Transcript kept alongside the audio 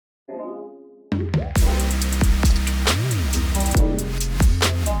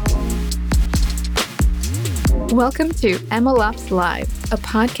Welcome to MLOps Live, a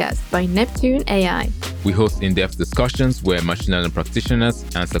podcast by Neptune AI. We host in-depth discussions where machine learning practitioners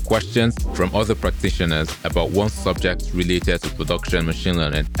answer questions from other practitioners about one subject related to production machine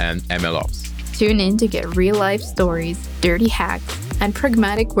learning and MLOps. Tune in to get real-life stories, dirty hacks, and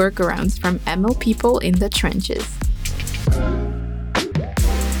pragmatic workarounds from ML people in the trenches.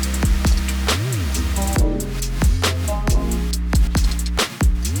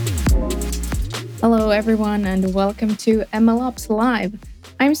 Hello, everyone, and welcome to MLOps Live.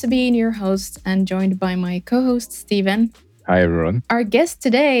 I'm Sabine, your host, and joined by my co-host, Steven. Hi, everyone. Our guest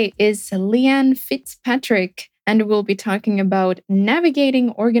today is Leanne Fitzpatrick, and we'll be talking about navigating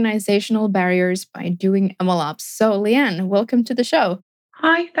organizational barriers by doing MLOps. So, Leanne, welcome to the show.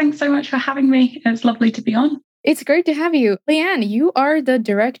 Hi, thanks so much for having me. It's lovely to be on. It's great to have you. Leanne, you are the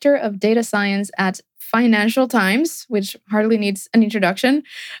Director of Data Science at Financial Times, which hardly needs an introduction.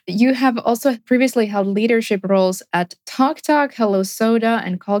 You have also previously held leadership roles at TalkTalk, Hello Soda,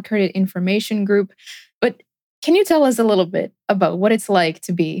 and Call Credit Information Group. But can you tell us a little bit about what it's like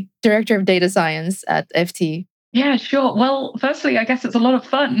to be Director of Data Science at FT? Yeah, sure. Well, firstly, I guess it's a lot of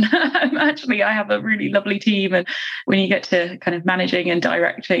fun. Actually, I have a really lovely team. And when you get to kind of managing and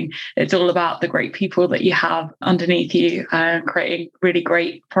directing, it's all about the great people that you have underneath you and creating really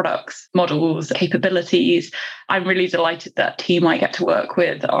great products, models, capabilities. I'm really delighted that team I get to work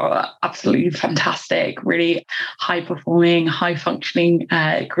with are absolutely fantastic, really high performing, high functioning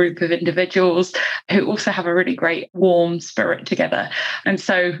group of individuals who also have a really great warm spirit together. And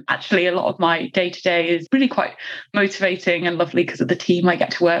so actually a lot of my day-to-day is really quite motivating and lovely because of the team I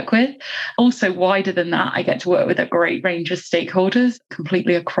get to work with. Also, wider than that, I get to work with a great range of stakeholders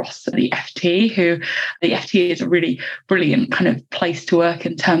completely across the FT, who the FT is a really brilliant kind of place to work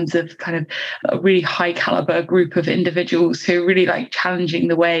in terms of kind of a really high caliber group of individuals who really like challenging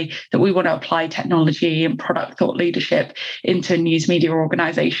the way that we want to apply technology and product thought leadership into news media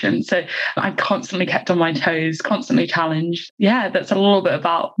organizations. So I'm constantly kept on my toes, constantly challenged. Yeah, that's a little bit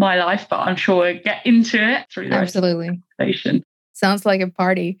about my life, but I'm sure we'll get into it through the Absolutely. conversation. Sounds like a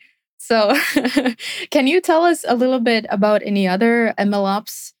party. So can you tell us a little bit about any other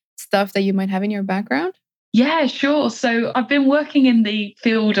MLOps stuff that you might have in your background? Yeah, sure. So I've been working in the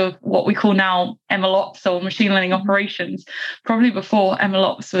field of what we call now MLOps or machine learning operations, probably before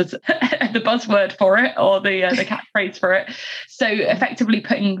MLOps was the buzzword for it or the catchphrase for it. So effectively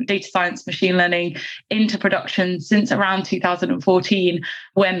putting data science, machine learning into production since around 2014,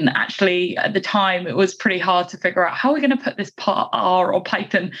 when actually at the time it was pretty hard to figure out how we're going to put this R or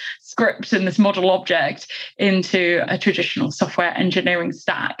Python script and this model object into a traditional software engineering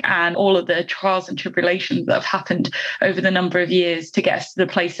stack, and all of the trials and tribulations that have happened over the number of years to get us to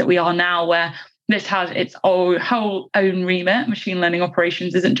the place that we are now, where this has its whole own remit. Machine learning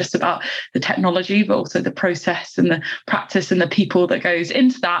operations isn't just about the technology, but also the process and the practice and the people that goes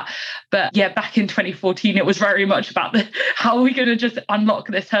into that. But yeah, back in 2014, it was very much about how are we going to just unlock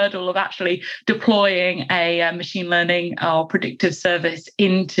this hurdle of actually deploying a machine learning or predictive service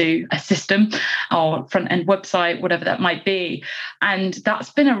into a system or front-end website, whatever that might be. And that's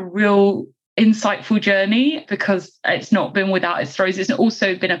been a real insightful journey because it's not been without its throes. It's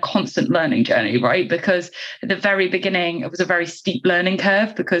also been a constant learning journey, right? Because at the very beginning, it was a very steep learning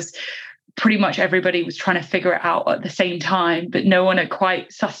curve because pretty much everybody was trying to figure it out at the same time, but no one had quite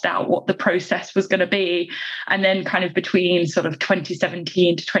sussed out what the process was going to be. And then kind of between sort of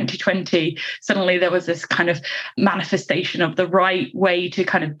 2017 to 2020, suddenly there was this kind of manifestation of the right way to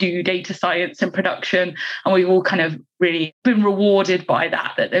kind of do data science and production. And we've all kind of really been rewarded by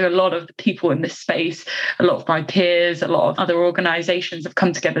that there are a lot of people in this space, a lot of my peers, a lot of other organizations have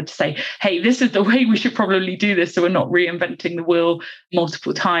come together to say, hey, this is the way we should probably do this, so we're not reinventing the wheel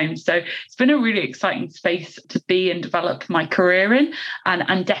multiple times. So it's been a really exciting space to be and develop my career in,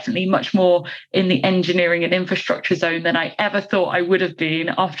 and definitely much more in the engineering and infrastructure zone than I ever thought I would have been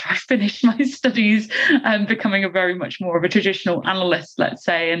after I finished my studies, becoming a very much more of a traditional analyst, let's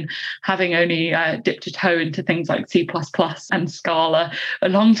say, and having only dipped a toe into things like C++ and Scala a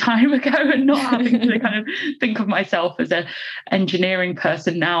long time ago, and not having to kind of think of myself as an engineering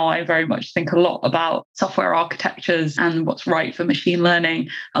person. Now I very much think a lot about software architectures and what's right for machine learning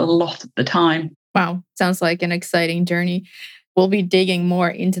a lot of the time. Wow, sounds like an exciting journey. We'll be digging more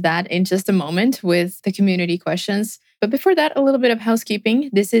into that in just a moment with the community questions. But before that, a little bit of housekeeping.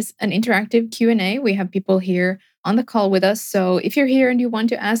 This is an interactive Q&A. We have people here on the call with us. So if you're here and you want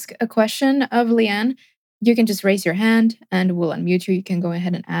to ask a question of Leanne, you can just raise your hand and we'll unmute you. You can go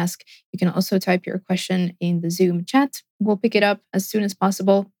ahead and ask. You can also type your question in the Zoom chat. We'll pick it up as soon as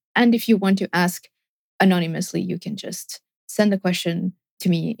possible. And if you want to ask anonymously, you can just send the question to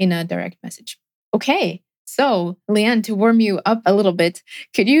me in a direct message. Okay, So, Leanne, to warm you up a little bit,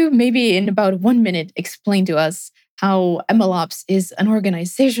 could you maybe in about 1 minute explain to us how MLOps is an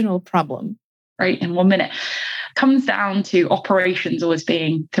organizational problem? Right, in 1 minute. Comes down to operations always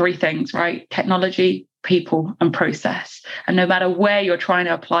being three things, right? Technology, people, and process. And no matter where you're trying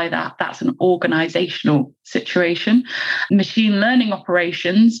to apply that, that's an organizational situation. Machine learning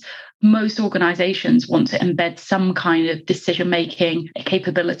operations, most organizations want to embed some kind of decision making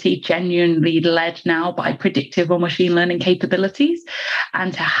capability, genuinely led now by predictive or machine learning capabilities.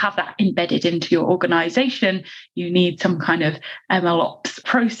 And to have that embedded into your organization, you need some kind of MLOps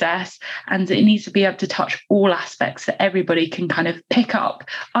process, and it needs to be able to touch all aspects that everybody can kind of pick up,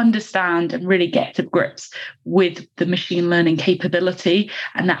 understand, and really get to grips with the machine learning capability.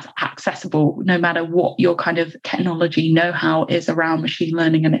 And that's accessible no matter what your kind of technology know-how is around machine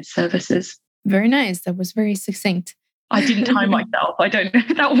learning and its services. Very nice. That was very succinct. I didn't time myself. I don't know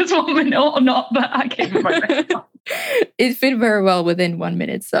if that was 1 minute or not, but I gave it my best. It fit very well within 1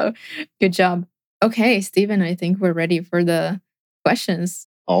 minute. So good job. Okay, Stephen, I think we're ready for the questions.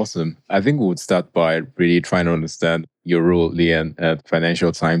 Awesome. I think we would start by really trying to understand your role, Leanne, at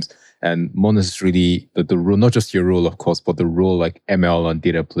Financial Times. And more necessarily, the role, not just your role, of course, but the role like ML and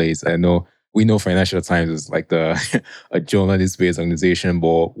data plays. I know we know Financial Times is like a journalist-based organization,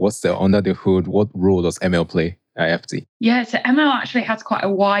 but what's the under the hood? What role does ML play at FT? Yeah, so ML actually has quite a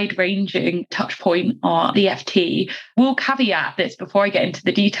wide-ranging touch point on the FT. We'll caveat this before I get into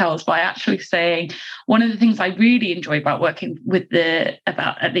the details by actually saying one of the things I really enjoy about working at the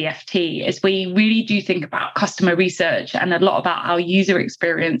FT is we really do think about customer research and a lot about our user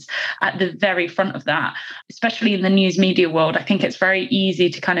experience at the very front of that, especially in the news media world. I think it's very easy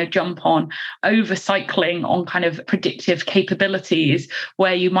to kind of jump on overcycling on kind of predictive capabilities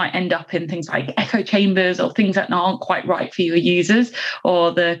where you might end up in things like echo chambers or things that aren't quite right for your users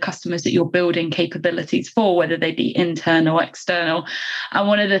or the customers that you're building capabilities for, whether they be internal or external. And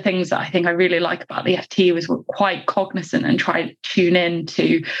one of the things that I think I really like about the FT was we're quite cognizant and try to tune in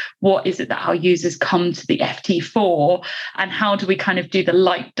to what is it that our users come to the FT for, and how do we kind of do the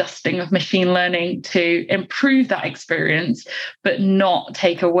light dusting of machine learning to improve that experience, but not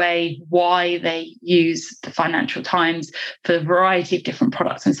take away why they use the Financial Times for a variety of different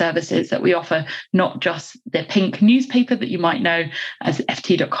products and services that we offer, not just the pink newspaper that you might know as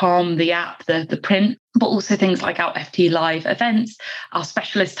ft.com, the app, the print, but also things like our FT Live events, our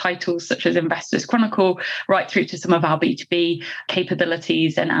specialist titles such as Investors Chronicle, right through to some of our B2B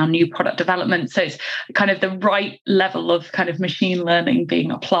capabilities and our new product development. So it's kind of the right level of kind of machine learning being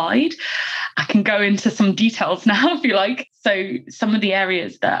applied. I can go into some details now if you like. So some of the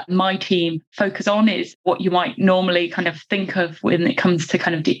areas that my team focus on is what you might normally kind of think of when it comes to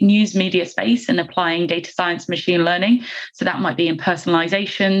kind of news media space and applying data science, machine learning. So that might be in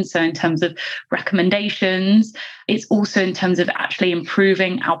personalization. So in terms of recommendations, it's also in terms of actually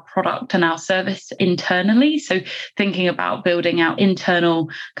improving our product and our service internally. So thinking about building out internal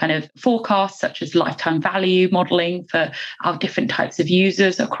kind of forecasts, such as lifetime value modeling for our different types of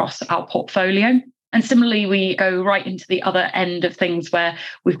users across our portfolio. And similarly, we go right into the other end of things where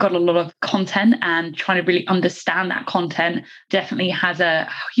we've got a lot of content, and trying to really understand that content definitely has a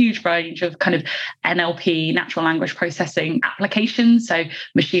huge range of kind of NLP, natural language processing applications, so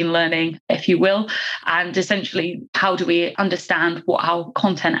machine learning, if you will. And essentially, how do we understand what our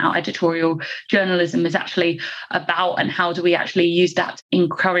content, our editorial journalism is actually about, and how do we actually use that to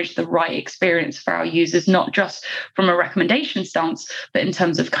encourage the right experience for our users, not just from a recommendation stance, but in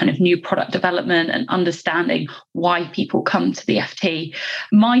terms of kind of new product development and understanding why people come to the FT.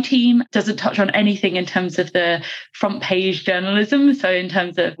 My team doesn't touch on anything in terms of the front page journalism. So in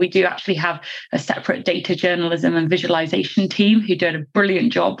terms of, we do actually have a separate data journalism and visualization team who do a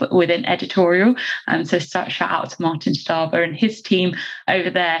brilliant job within editorial. So shout out to Martin Stava and his team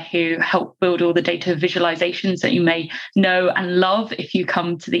over there who help build all the data visualizations that you may know and love if you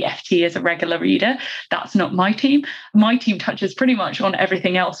come to the FT as a regular reader. That's not my team. My team touches pretty much on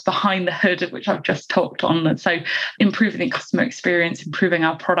everything else behind the hood, which I've just talked on. So improving the customer experience, improving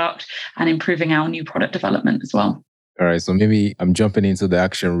our product, and improving our new product development as well. All right, so maybe I'm jumping into the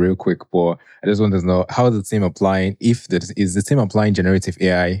action real quick, but I just want to know, how is the team applying, is the team applying generative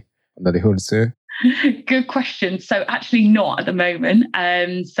AI under the hood, sir? Good question. So actually not at the moment.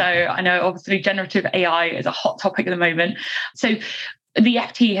 So I know obviously generative AI is a hot topic at the moment. So the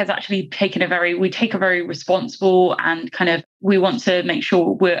FT has actually taken we take a very responsible and kind of we want to make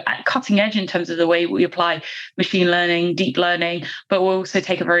sure we're at cutting edge in terms of the way we apply machine learning, deep learning, but we'll also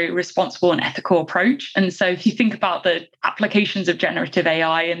take a very responsible and ethical approach. And so if you think about the applications of generative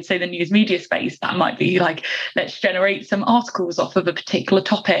AI in, say, the news media space, that might be like, let's generate some articles off of a particular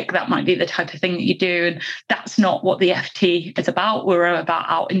topic. That might be the type of thing that you do. And that's not what the FT is about. We're about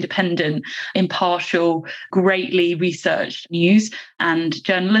our independent, impartial, greatly researched news and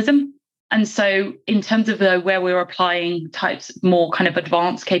journalism. And so in terms of where we're applying types more kind of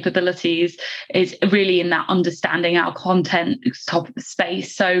advanced capabilities is really in that understanding our content top of the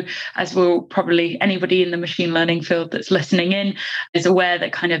space. So as we'll probably, anybody in the machine learning field that's listening in is aware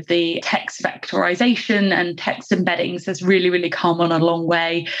that kind of the text vectorization and text embeddings has really, really come on a long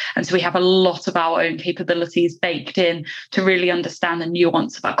way. And so we have a lot of our own capabilities baked in to really understand the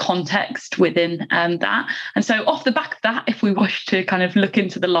nuance of our context within that. And so off the back of that, if we wish to kind of look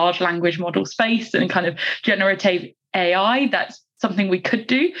into the large language model space and kind of generative AI, that's something we could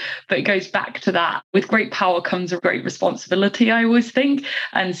do, but it goes back to that. With great power comes a great responsibility, I always think.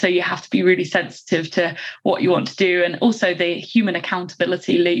 And so you have to be really sensitive to what you want to do and also the human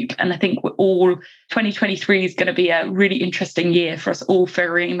accountability loop. And I think we're all 2023 is going to be a really interesting year for us all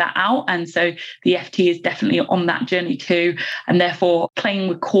figuring that out. And so the FT is definitely on that journey too, and therefore playing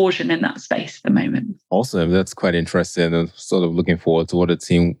with caution in that space at the moment. Awesome. That's quite interesting and sort of looking forward to what the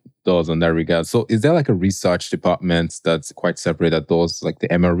team does on that regard. So is there like a research department that's quite separate that does like the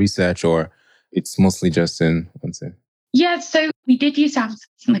ML research, or it's mostly just in one thing? Yeah, so we did used to have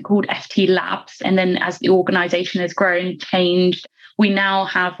something called FT Labs. And then as the organization has grown, changed, we now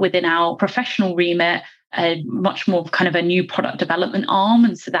have within our professional remit a much more kind of a new product development arm.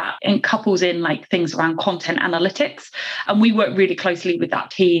 And so that couples in like things around content analytics. And we work really closely with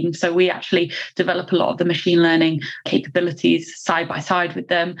that team. So we actually develop a lot of the machine learning capabilities side by side with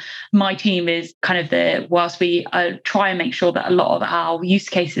them. My team is kind of whilst we try and make sure that a lot of our use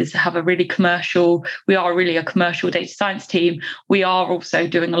cases have we are really a commercial data science team. We are also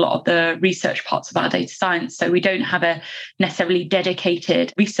doing a lot of the research parts of our data science. So we don't have a necessarily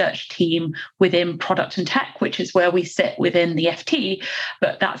dedicated research team within product and tech, which is where we sit within the FT,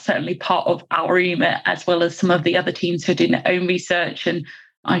 but that's certainly part of our remit, as well as some of the other teams who are doing their own research. And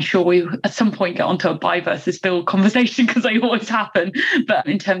I'm sure we at some point get onto a buy versus build conversation because they always happen. But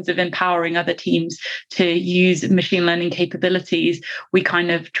in terms of empowering other teams to use machine learning capabilities, we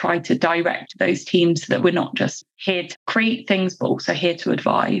kind of try to direct those teams so that we're not just here to create things, but also here to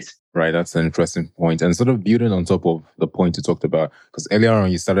advise. Right, that's an interesting point. And sort of building on top of the point you talked about, because earlier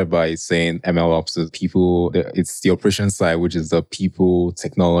on you started by saying MLOps is people, it's the operation side, which is the people,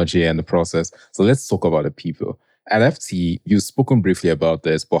 technology, and the process. So let's talk about the people. At FT, you've spoken briefly about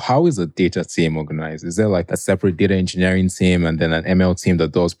this, but how is a data team organized? Is there like a separate data engineering team and then an ML team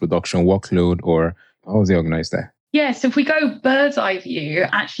that does production workload, or how is it organized there? Yeah, so if we go bird's eye view,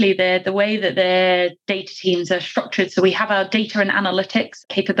 actually the way that their data teams are structured, so we have our data and analytics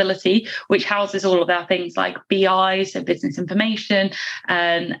capability, which houses all of our things like BI, so business information,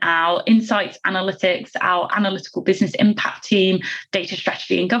 and our insights analytics, our analytical business impact team, data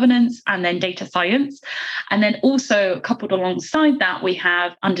strategy and governance, and then data science. And then also coupled alongside that, we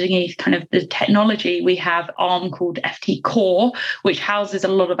have underneath kind of the technology, we have arm called FT Core, which houses a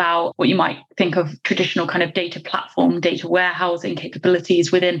lot about what you might think of traditional kind of data platform, data warehousing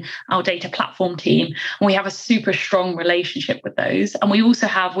capabilities within our data platform team. And we have a super strong relationship with those. And we also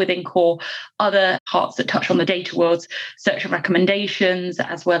have within Core other parts that touch on the data worlds, search and recommendations,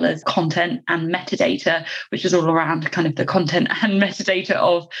 as well as content and metadata, which is all around kind of the content and metadata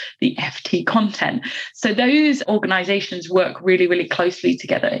of the FT content. So those organizations work really, really closely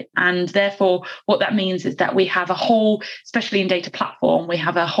together. And therefore, what that means is that we have a whole, especially in data platform, we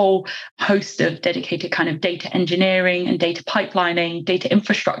have a whole host of dedicated kind of data engineering and data pipelining, data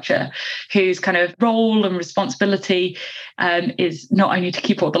infrastructure, whose kind of role and responsibility is not only to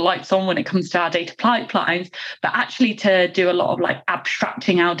keep all the lights on when it comes to our data pipelines, but actually to do a lot of like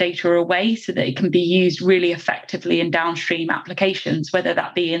abstracting our data away so that it can be used really effectively in downstream applications, whether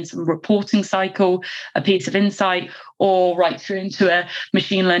that be in some reporting cycle, a piece of insight, or right through into a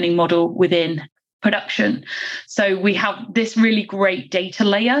machine learning model within production. So we have this really great data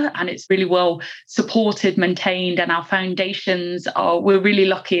layer and it's really well supported, maintained, and our foundations we're really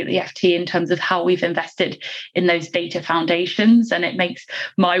lucky at the FT in terms of how we've invested in those data foundations. And it makes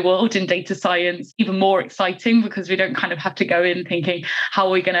my world in data science even more exciting because we don't kind of have to go in thinking how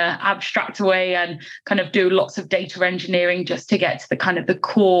are we going to abstract away and kind of do lots of data engineering just to get to the kind of the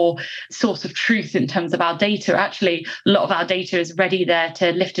core source of truth in terms of our data. Actually, a lot of our data is ready there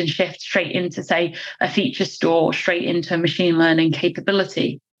to lift and shift straight into, say, a feature store, straight into machine learning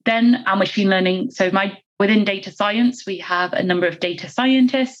capability. Then our machine learning, so my Within data science, we have a number of data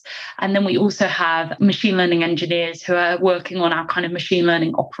scientists, and then we also have machine learning engineers who are working on our kind of machine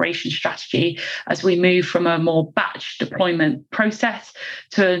learning operation strategy as we move from a more batch deployment process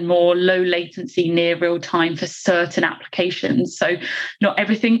to a more low latency, near real time for certain applications. So not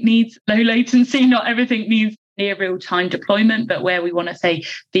everything needs low latency, not everything needs near real-time deployment, but where we want to say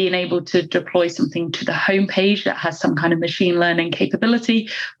being able to deploy something to the homepage that has some kind of machine learning capability,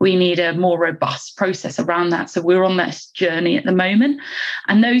 we need a more robust process around that. So we're on this journey at the moment.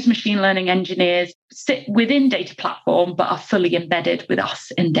 And those machine learning engineers sit within data platform, but are fully embedded with us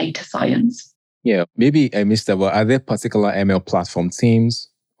in data science. Yeah, maybe I missed that, but are there particular ML platform teams?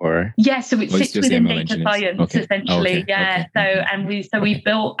 Or so it sits within data engineers? science, essentially. We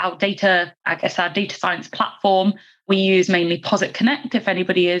built our data science platform. We use mainly Posit Connect, if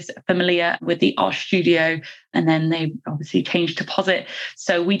anybody is familiar with the RStudio, and then they obviously changed to Posit.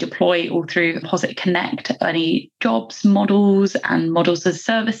 So we deploy all through Posit Connect, any jobs, models, and models as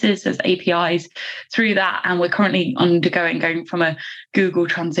services, as APIs through that. And we're currently going from a Google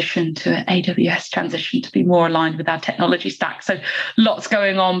transition to an AWS transition to be more aligned with our technology stack. So lots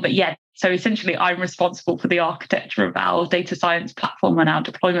going on, but so essentially I'm responsible for the architecture of our data science platform and our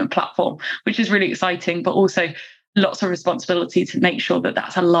deployment platform, which is really exciting, but also lots of responsibility to make sure that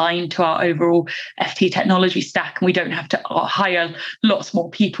that's aligned to our overall FT technology stack, and we don't have to hire lots more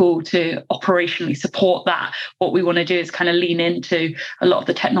people to operationally support that. What we want to do is kind of lean into a lot of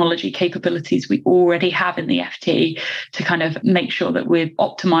the technology capabilities we already have in the FT to kind of make sure that we're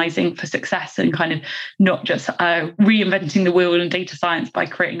optimizing for success and kind of not just reinventing the wheel in data science by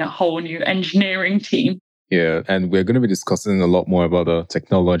creating a whole new engineering team. Yeah, and we're going to be discussing a lot more about the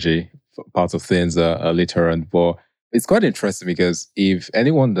technology part of things later on. But it's quite interesting because if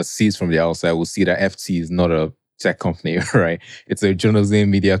anyone that sees from the outside will see that FT is not a tech company, right? It's a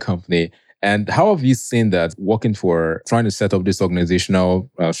journalism media company. And how have you seen that working for trying to set up this organizational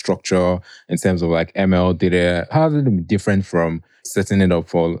structure in terms of like ML data? How has it been different from setting it up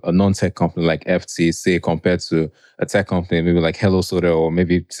for a non-tech company like FT, say, compared to a tech company, maybe like Hello Soda, or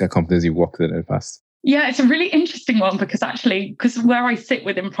maybe tech companies you worked with in the past? Yeah, it's a really interesting one because where I sit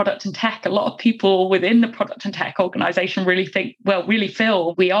within product and tech, a lot of people within the product and tech organization really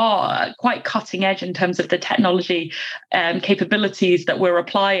feel we are quite cutting edge in terms of the technology capabilities that we're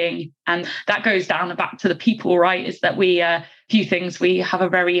applying. And that goes down and back to the people, right? Is that we have a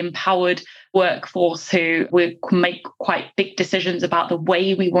very empowered workforce who we can make quite big decisions about the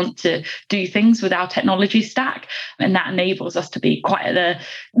way we want to do things with our technology stack. And that enables us to be quite at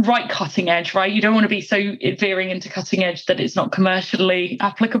the right cutting edge, right? You don't want to be so veering into cutting edge that it's not commercially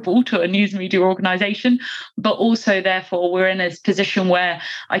applicable to a news media organization. But also, therefore, we're in this position where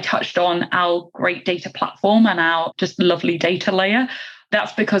I touched on our great data platform and our just lovely data layer.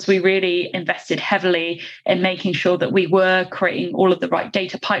 That's because we really invested heavily in making sure that we were creating all of the right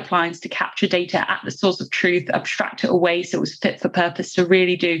data pipelines to capture data at the source of truth, abstract it away so it was fit for purpose to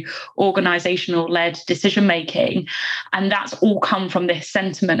really do organizational-led decision-making. And that's all come from this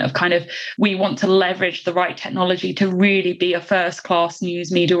sentiment of kind of, we want to leverage the right technology to really be a first-class news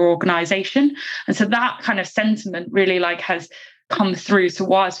media organization. And so that kind of sentiment really has come through. So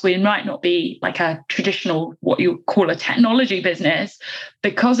whilst we might not be like a traditional, what you call a technology business,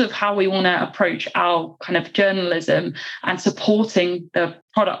 because of how we want to approach our kind of journalism and supporting the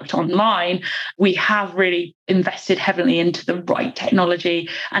product online, we have really invested heavily into the right technology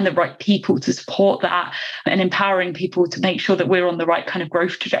and the right people to support that, and empowering people to make sure that we're on the right kind of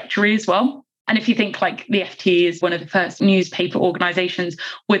growth trajectory as well. And if you think like the FT is one of the first newspaper organizations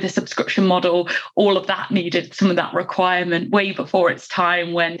with a subscription model, all of that needed some of that requirement way before its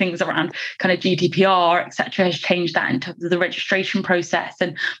time, when things around kind of GDPR, et cetera, has changed that in terms of the registration process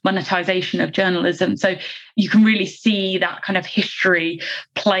and monetization of journalism. So you can really see that kind of history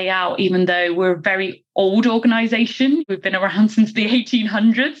play out, even though we're a very old organization. We've been around since the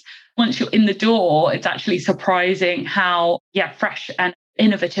 1800s. Once you're in the door, it's actually surprising how, fresh and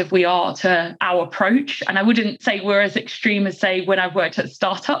innovative we are to our approach. And I wouldn't say we're as extreme as, say, when I've worked at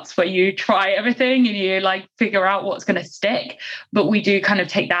startups where you try everything and you figure out what's going to stick. But we do kind of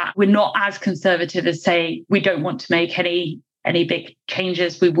take that. We're not as conservative as, say, we don't want to make any big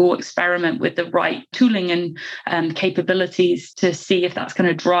changes. We will experiment with the right tooling and capabilities to see if that's going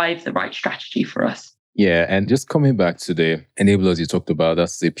to drive the right strategy for us. Yeah, and just coming back to the enablers you talked about,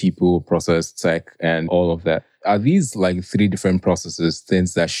 that's the people, process, tech, and all of that. Are these three different processes,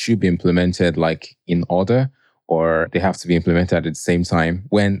 things that should be implemented in order, or they have to be implemented at the same time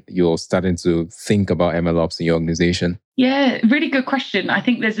when you're starting to think about MLOps in your organization? Yeah, really good question. I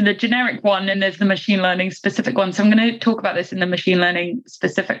think there's the generic one and there's the machine learning specific one. So I'm going to talk about this in the machine learning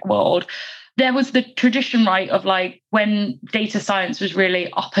specific world. there was the tradition, right, of like when data science was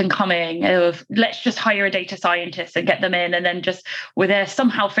really up and coming, of let's just hire a data scientist and get them in, and then just we're there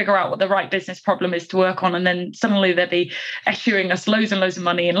somehow figure out what the right business problem is to work on, and then suddenly they'll be issuing us loads and loads of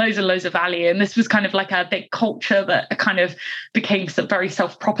money and loads of value. And this was kind of like a big culture that kind of became very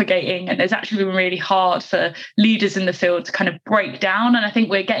self-propagating, and it's actually been really hard for leaders in the field to kind of break down. And I think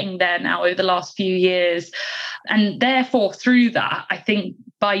we're getting there now over the last few years. And therefore, through that, I think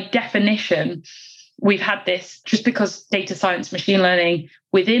by definition, we've had this, just because data science, machine learning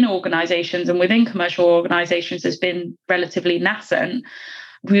within organizations and within commercial organizations has been relatively nascent,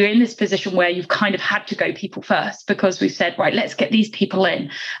 we're in this position where you've kind of had to go people first, because we've said, right, let's get these people in.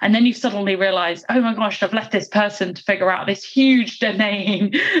 And then you suddenly realize, oh my gosh, I've left this person to figure out this huge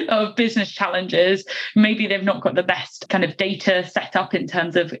domain of business challenges. Maybe they've not got the best kind of data set up in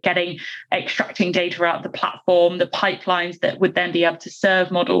terms of extracting data out of the platform, the pipelines that would then be able to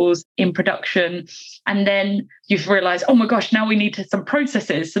serve models in production. And then you've realized, oh my gosh, now we need some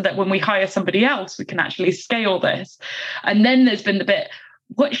processes so that when we hire somebody else, we can actually scale this. And then there's been the bit,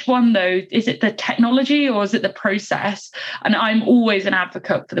 which one though? Is it the technology or is it the process? And I'm always an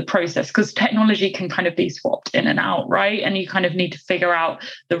advocate for the process, because technology can kind of be swapped in and out, right? And you kind of need to figure out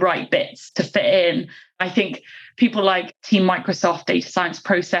the right bits to fit in. I think people like Team Microsoft Data Science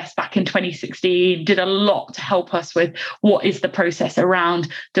Process back in 2016 did a lot to help us with what is the process around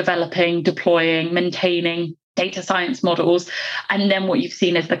developing, deploying, maintaining data science models. And then what you've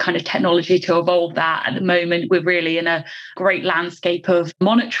seen is the kind of technology to evolve that. At the moment, we're really in a great landscape of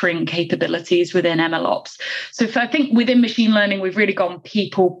monitoring capabilities within MLOps. So I think within machine learning, we've really gone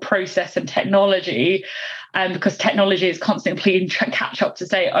people, process, and technology. Because technology is constantly playing catch up to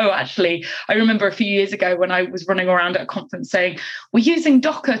say, oh, actually, I remember a few years ago when I was running around at a conference saying, we're using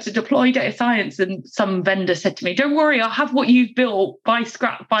Docker to deploy data science. And some vendor said to me, don't worry, I'll have what you've built by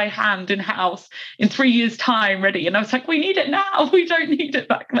hand in-house in 3 years' time ready. And I was like, we need it now. We don't need it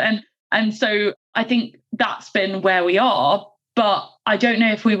back then. And so I think that's been where we are. But I don't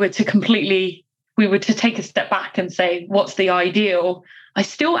know if we were to take a step back and say, what's the ideal? I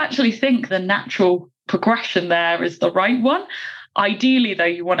still actually think the natural progression there is the right one. Ideally, though,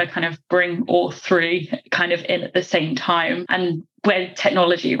 you want to kind of bring all three kind of in at the same time. And where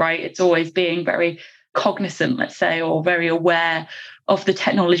technology, right, it's always being very cognizant, let's say, or very aware of the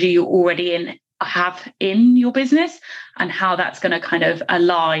technology you're already have in your business and how that's going to kind of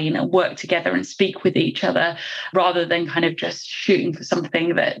align and work together and speak with each other, rather than kind of just shooting for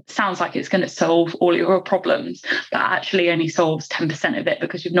something that sounds like it's going to solve all your problems, but actually only solves 10% of it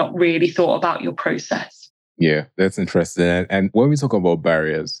because you've not really thought about your process. Yeah, that's interesting. And when we talk about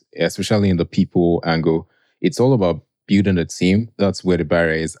barriers, especially in the people angle, it's all about building a team. That's where the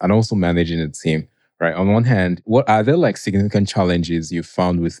barrier is, and also managing a team. Right. On one hand, what are there like significant challenges you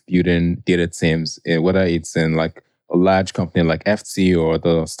found with building data teams, whether it's in like a large company like FT or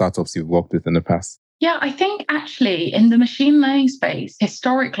the startups you've worked with in the past? Yeah, I think actually in the machine learning space,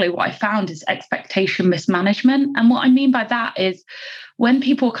 historically, what I found is expectation mismanagement. And what I mean by that is when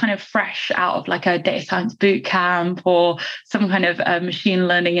people kind of fresh out of like a data science boot camp or some kind of machine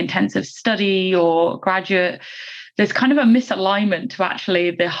learning intensive study or graduate, there's kind of a misalignment to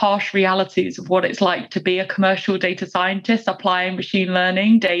actually the harsh realities of what it's like to be a commercial data scientist applying machine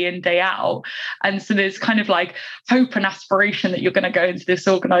learning day in, day out. And so there's kind of like hope and aspiration that you're going to go into this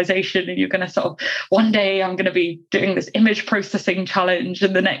organization and you're going to sort of, one day I'm going to be doing this image processing challenge,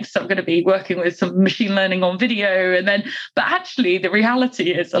 and the next I'm going to be working with some machine learning on video. And then, but actually the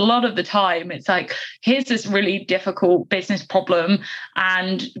reality is a lot of the time it's like, here's this really difficult business problem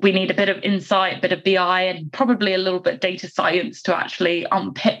and we need a bit of insight, a bit of BI, and probably a little bit data science to actually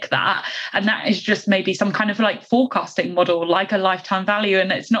unpick that. And that is just maybe some kind of like forecasting model, like a lifetime value.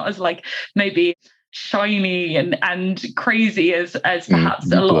 And it's not as like maybe shiny and crazy as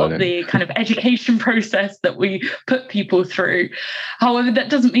perhaps a lot of the kind of education process that we put people through. However,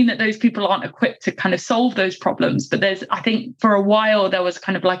 that doesn't mean that those people aren't equipped to kind of solve those problems. But I think for a while there was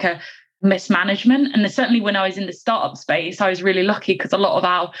kind of like a mismanagement. And certainly when I was in the startup space, I was really lucky because a lot of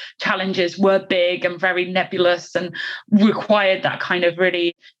our challenges were big and very nebulous and required that kind of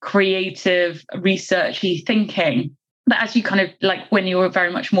really creative, researchy thinking. But as you kind of like when you're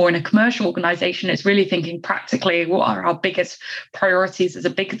very much more in a commercial organization, it's really thinking practically what are our biggest priorities as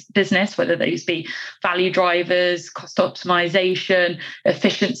a big business, whether those be value drivers, cost optimization,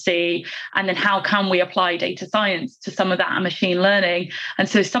 efficiency, and then how can we apply data science to some of that and machine learning. And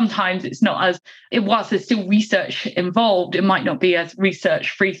so sometimes it's not as, whilst there's still research involved, it might not be as research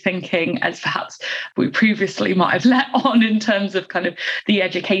free thinking as perhaps we previously might have let on in terms of kind of the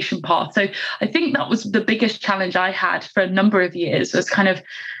education path. So I think that was the biggest challenge I had for a number of years, was kind of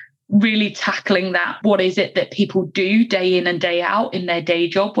really tackling that. What is it that people do day in and day out in their day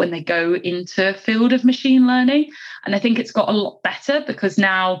job when they go into a field of machine learning? And I think it's got a lot better because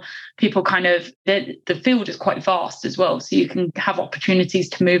now people the field is quite vast as well. So you can have opportunities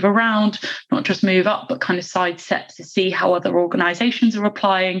to move around, not just move up, but kind of sidestep to see how other organizations are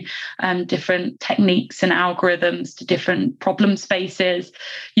applying different techniques and algorithms to different problem spaces.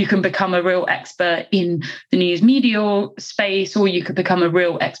 You can become a real expert in the news media space, or you could become a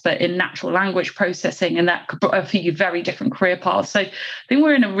real expert in natural language processing, and that could offer you very different career paths. So I think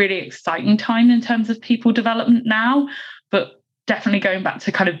we're in a really exciting time in terms of people development now, but definitely going back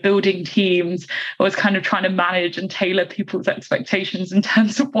to kind of building teams, I was kind of trying to manage and tailor people's expectations in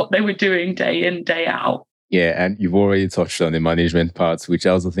terms of what they were doing day in, day out. Yeah, and you've already touched on the management part, which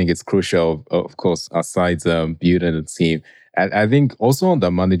I also think is crucial, of course, aside building a team. And I think also on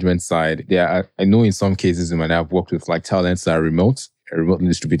the management side, I know in some cases when I've worked with like talents that are remotely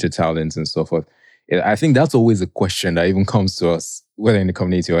distributed talents and so forth. I think that's always a question that even comes to us, whether in the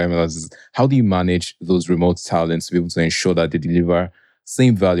community or MLS, is how do you manage those remote talents to be able to ensure that they deliver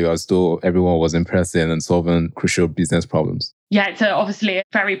same value as though everyone was in person and solving crucial business problems? Yeah, it's obviously a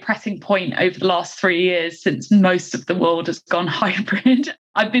very pressing point over the last 3 years since most of the world has gone hybrid.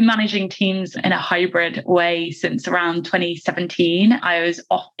 I've been managing teams in a hybrid way since around 2017. I was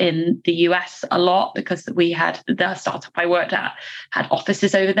off in the US a lot because we had the startup I worked at had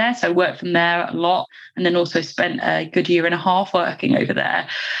offices over there. So I worked from there a lot and then also spent a good year and a half working over there.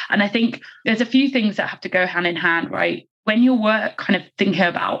 And I think there's a few things that have to go hand in hand, right? When you're kind of thinking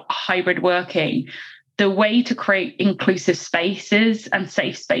about hybrid working, the way to create inclusive spaces and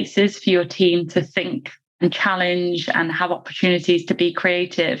safe spaces for your team to think and challenge and have opportunities to be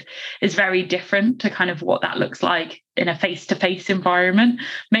creative is very different to kind of what that looks like in a face-to-face environment,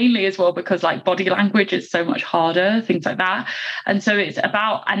 mainly as well because like body language is so much harder, things like that. And so it's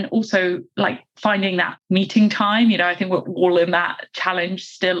about, and also like finding that meeting time, I think we're all in that challenge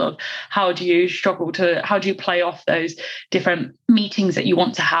still of how do you play off those different meetings that you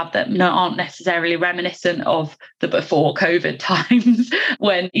want to have that aren't necessarily reminiscent of the before COVID times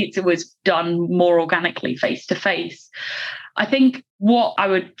when it was done more organically face-to-face. I think what I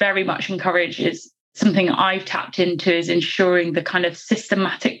would very much encourage is something I've tapped into is ensuring the kind of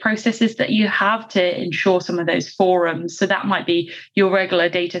systematic processes that you have to ensure some of those forums. So that might be your regular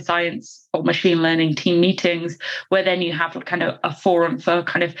data science or machine learning team meetings, where then you have kind of a forum for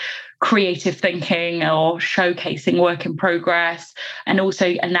kind of creative thinking or showcasing work in progress, and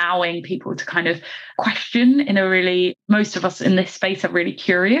also allowing people to kind of question most of us in this space are really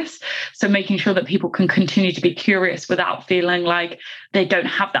curious. So making sure that people can continue to be curious without feeling like they don't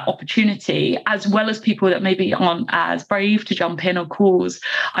have that opportunity, as well as people that maybe aren't as brave to jump in on calls.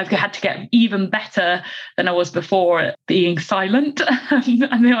 I've had to get even better than I was before at being silent.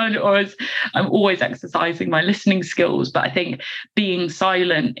 I'm always exercising my listening skills, but I think being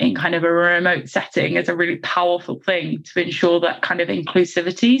silent in kind of a remote setting is a really powerful thing to ensure that kind of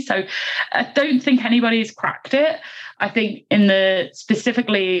inclusivity. So I don't think anybody's cracked it. I think in the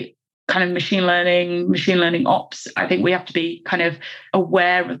specifically kind of machine learning ops, I think we have to be kind of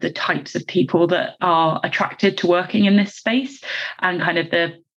aware of the types of people that are attracted to working in this space and kind of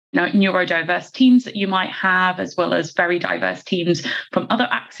the neurodiverse teams that you might have, as well as very diverse teams from other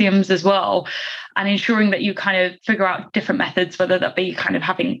axioms as well. And ensuring that you kind of figure out different methods, whether that be kind of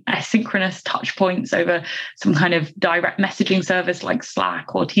having asynchronous touch points over some kind of direct messaging service like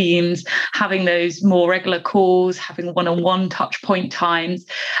Slack or Teams, having those more regular calls, having one-on-one touch point times,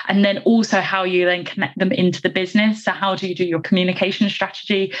 and then also how you then connect them into the business. So how do you do your communication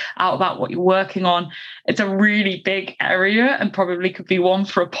strategy out about what you're working on? It's a really big area and probably could be one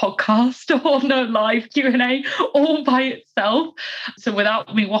for a podcast or no live Q&A all by itself. So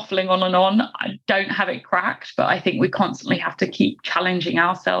without me waffling on and on, I don't have it cracked, but I think we constantly have to keep challenging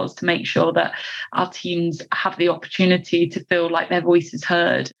ourselves to make sure that our teams have the opportunity to feel like their voice is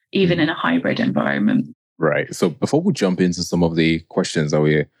heard, even in a hybrid environment. Right. So before we jump into some of the questions that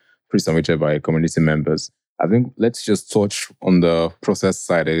were pre-submitted by community members, I think let's just touch on the process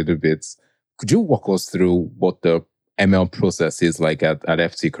side a little bit. Could you walk us through what the ML process is like at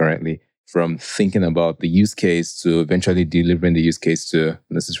FT currently, from thinking about the use case to eventually delivering the use case to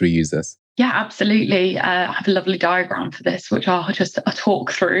necessary users? Yeah, absolutely. I have a lovely diagram for this, which I'll just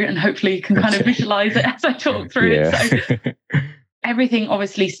talk through, and hopefully you can kind of visualize it as I talk through it. So everything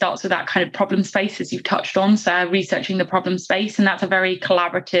obviously starts with that kind of problem space, as you've touched on. So researching the problem space, and that's a very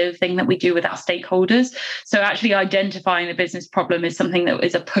collaborative thing that we do with our stakeholders. So actually identifying the business problem is something that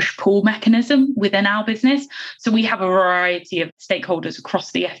is a push-pull mechanism within our business. So we have a variety of stakeholders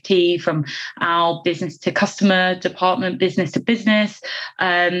across the FT, from our business to customer department, business to business,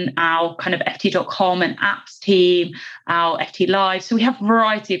 our kind of FT.com and apps team, our FT Live. So we have a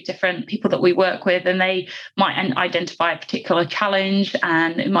variety of different people that we work with, and they might identify a particular challenge,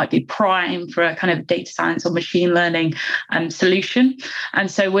 and it might be prime for a kind of data science or machine learning solution. And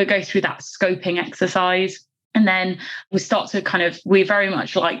so we'll go through that scoping exercise. And then we start to we're very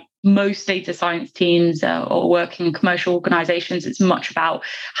much like most data science teams or working in commercial organizations. It's much about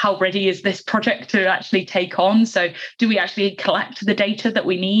how ready is this project to actually take on. So do we actually collect the data that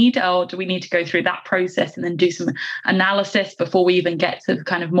we need, or do we need to go through that process and then do some analysis before we even get to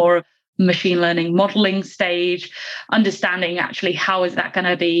kind of more of machine learning modeling stage, understanding actually how is that going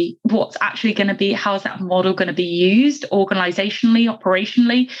to be, what's actually going to be, how is that model going to be used organizationally,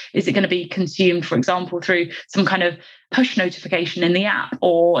 operationally? Is it going to be consumed, for example, through some kind of push notification in the app,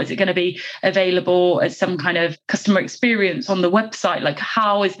 or is it going to be available as some kind of customer experience on the website? Like,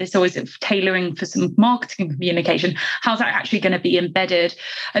 how is this, or is it tailoring for some marketing communication? How's that actually going to be embedded?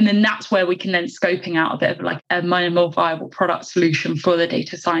 And then that's where we can then scoping out a bit of like a minimal viable product solution for the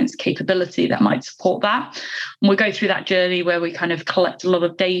data science capability that might support that. And we'll go through that journey where we kind of collect a lot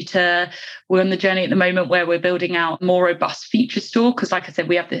of data. We're on the journey at the moment where we're building out more robust feature store, because like I said,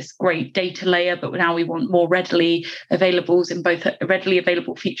 we have this great data layer, but now we want more readily availables in both readily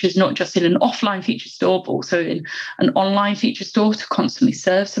available features, not just in an offline feature store, but also in an online feature store to constantly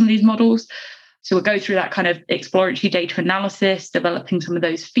serve some of these models. So we'll go through that kind of exploratory data analysis, developing some of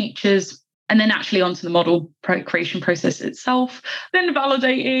those features, and then actually onto the model creation process itself, then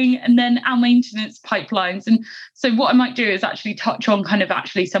validating, and then our maintenance pipelines. And so what I might do is actually touch on kind of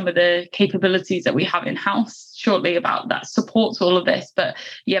actually some of the capabilities that we have in-house shortly about that supports all of this. But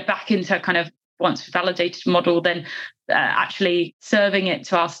yeah, back into kind of once we've validated a model, then actually serving it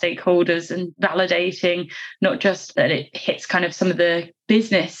to our stakeholders and validating not just that it hits kind of some of the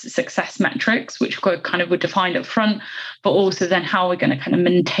business success metrics, which were defined up front, but also then how we're going to kind of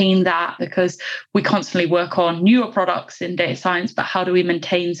maintain that, because we constantly work on newer products in data science, but how do we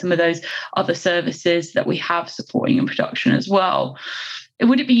maintain some of those other services that we have supporting in production as well?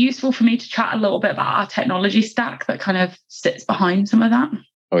 Would it be useful for me to chat a little bit about our technology stack that kind of sits behind some of that?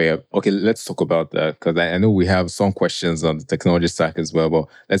 Oh, yeah. Okay, let's talk about that, because I know we have some questions on the technology stack as well, but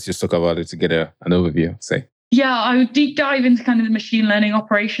let's just talk about it to get an overview, say. Yeah, I would deep dive into kind of the machine learning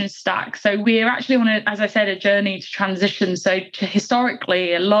operations stack. So we're actually on, as I said, a journey to transition. So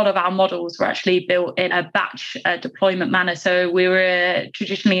historically, a lot of our models were actually built in a batch deployment manner. So we were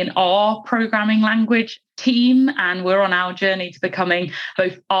traditionally an R programming language team, and we're on our journey to becoming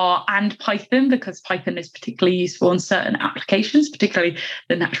both R and Python, because Python is particularly useful in certain applications, particularly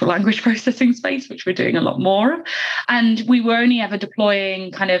the natural language processing space, which we're doing a lot more of. And we were only ever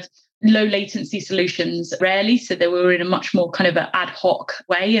deploying kind of low latency solutions rarely, so they were in a much more kind of an ad hoc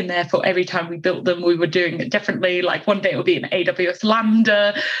way, and therefore every time we built them we were doing it differently. Like one day it would be an AWS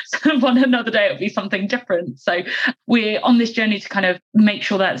Lambda, another day it would be something different. So we're on this journey to kind of make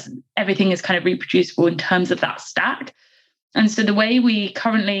sure that everything is kind of reproducible in terms of that stack. And so the way we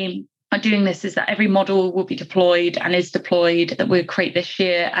currently are doing this is that every model will be deployed and is deployed that we'll create this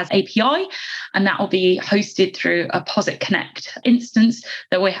year as API, and that will be hosted through a POSIT Connect instance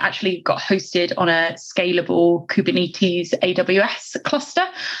that we actually got hosted on a scalable Kubernetes AWS cluster.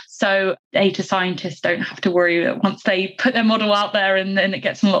 So data scientists don't have to worry that once they put their model out there and then it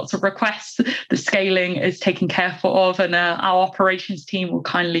gets lots of requests, the scaling is taken care of, and our operations team will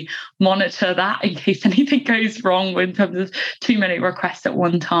kindly monitor that in case anything goes wrong in terms of too many requests at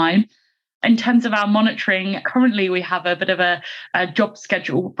one time. In terms of our monitoring, currently we have a bit of a job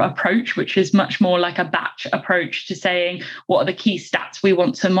schedule approach, which is much more like a batch approach to saying what are the key stats we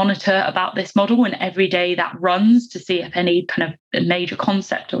want to monitor about this model, and every day that runs to see if any kind of major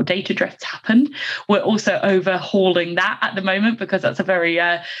concept or data drifts happened. We're also overhauling that at the moment because that's a very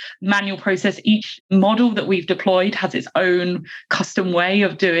manual process. Each model that we've deployed has its own custom way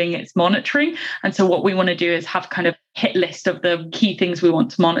of doing its monitoring. And so what we want to do is have kind of hit list of the key things we want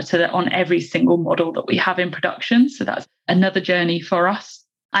to monitor on every single model that we have in production. So that's another journey for us.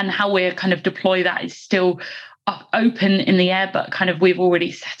 And how we kind of deploy that is still open in the air, but kind of we've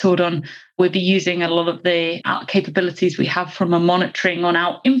already settled on, we'll be using a lot of the capabilities we have from a monitoring on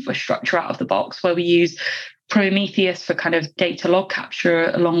our infrastructure out of the box, where we use Prometheus for kind of data log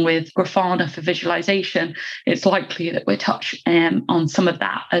capture, along with Grafana for visualization, it's likely that we'll touch on some of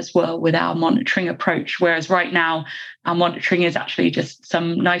that as well with our monitoring approach. Whereas right now, our monitoring is actually just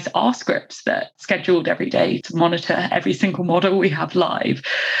some nice R scripts that scheduled every day to monitor every single model we have live.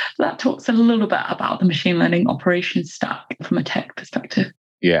 That talks a little bit about the machine learning operations stack from a tech perspective.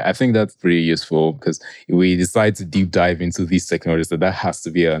 Yeah, I think that's pretty useful because if we decide to deep dive into these technologies, that has to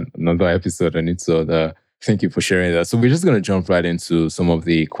be another episode on its own. Thank you for sharing that. So we're just going to jump right into some of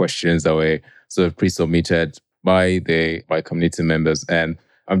the questions that were sort of pre-submitted by community members. And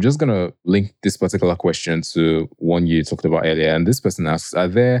I'm just going to link this particular question to one you talked about earlier. And this person asks, are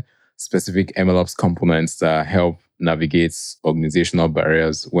there specific MLOps components that help navigate organizational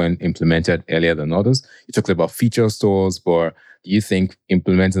barriers when implemented earlier than others? You talked about feature stores, but do you think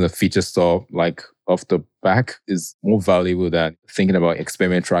implementing a feature store like off the back is more valuable than thinking about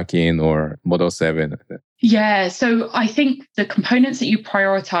experiment tracking or model serving? Yeah, so I think the components that you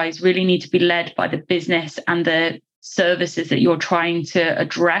prioritize really need to be led by the business and the services that you're trying to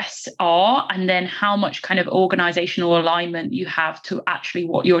address are, and then how much kind of organizational alignment you have to actually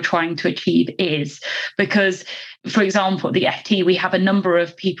what you're trying to achieve is. Because, for example, at the FT, we have a number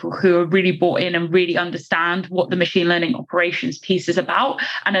of people who are really bought in and really understand what the machine learning operations piece is about,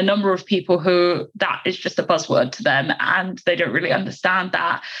 and a number of people who that is just a buzzword to them and they don't really understand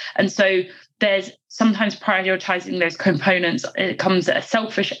that. And so there's sometimes prioritizing those components. It comes at a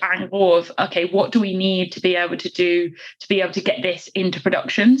selfish angle of, okay, what do we need to be able to do to be able to get this into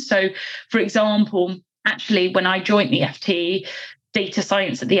production? So, for example, actually, when I joined the FT, data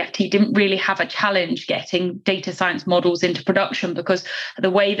science at the FT didn't really have a challenge getting data science models into production, because the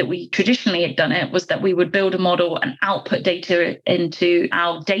way that we traditionally had done it was that we would build a model and output data into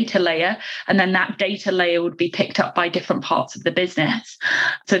our data layer, and then that data layer would be picked up by different parts of the business.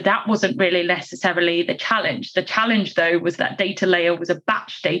 So that wasn't really necessarily the challenge. The challenge, though, was that data layer was a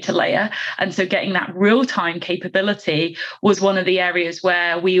batch data layer. And so getting that real-time capability was one of the areas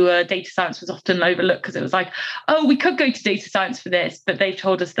where data science was often overlooked, because it was like, oh, we could go to data science for this, but they've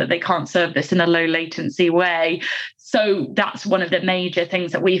told us that they can't serve this in a low latency way. So that's one of the major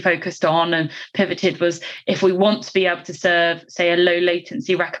things that we focused on and pivoted was, if we want to be able to serve, say, a low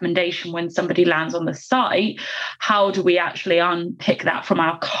latency recommendation when somebody lands on the site, how do we actually unpick that from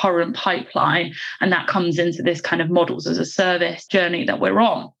our current pipeline? And that comes into this kind of models as a service journey that we're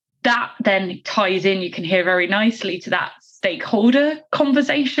on. That then ties in, you can hear very nicely, to that stakeholder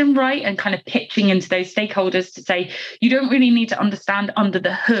conversation, right? And kind of pitching into those stakeholders to say, you don't really need to understand under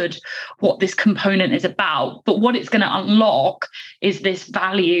the hood what this component is about, but what it's going to unlock is this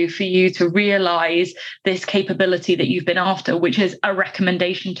value for you to realize this capability that you've been after, which is a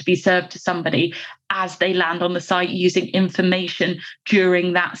recommendation to be served to somebody as they land on the site using information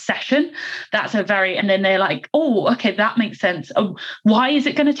during that session. And then they're like, oh, okay, that makes sense. Oh, why is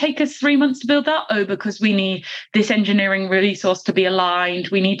it going to take us 3 months to build that? Oh, because we need this engineering resource to be aligned.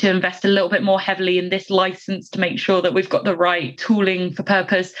 We need to invest a little bit more heavily in this license to make sure that we've got the right tooling for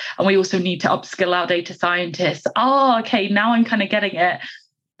purpose. And we also need to upskill our data scientists. Oh, okay, now I'm kind of getting it.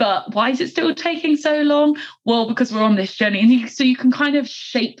 But why is it still taking so long? Well, because we're on this journey. And so you can kind of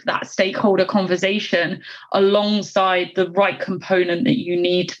shape that stakeholder conversation alongside the right component that you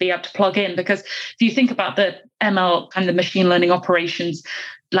need to be able to plug in. Because if you think about the ML and the machine learning operations,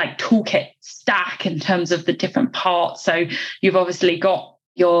 like toolkit stack in terms of the different parts. So you've obviously got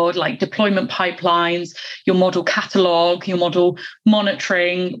your like deployment pipelines, your model catalog, your model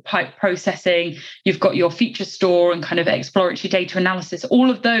monitoring, pipe processing, you've got your feature store and kind of exploratory data analysis.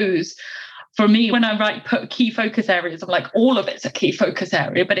 All of those, for me, when I put key focus areas, I'm like, all of it's a key focus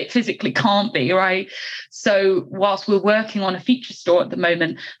area, but it physically can't be, right? So whilst we're working on a feature store at the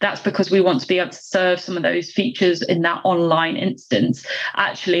moment, that's because we want to be able to serve some of those features in that online instance.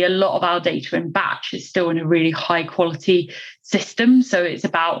 Actually, a lot of our data in batch is still in a really high quality system. So it's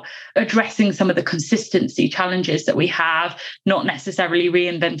about addressing some of the consistency challenges that we have, not necessarily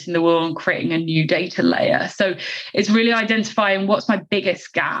reinventing the wheel and creating a new data layer. So it's really identifying what's my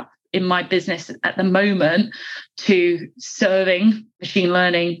biggest gap in my business at the moment to serving machine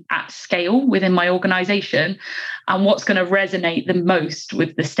learning at scale within my organization, and what's going to resonate the most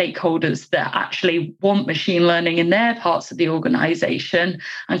with the stakeholders that actually want machine learning in their parts of the organization,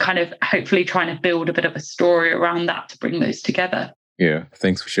 and kind of hopefully trying to build a bit of a story around that to bring those together. Yeah,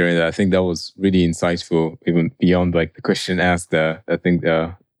 thanks for sharing that. I think that was really insightful, even beyond like the question asked. I think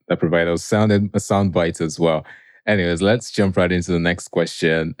that provided sounded a sound bite as well. Anyways, let's jump right into the next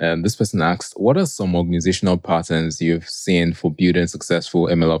question. And this person asked, what are some organizational patterns you've seen for building successful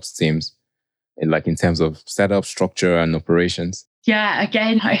MLOps teams, in terms of setup, structure, and operations? Yeah,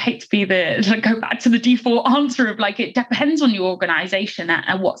 again, I hate to be go back to the default answer of like, it depends on your organization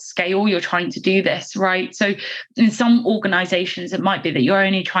and what scale you're trying to do this, right? So in some organizations, it might be that you're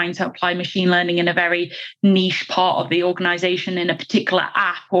only trying to apply machine learning in a very niche part of the organization, in a particular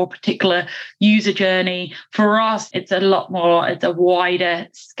app or particular user journey. For us, it's a lot more, it's a wider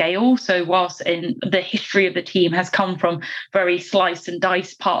scale. So whilst in the history of the team has come from very slice and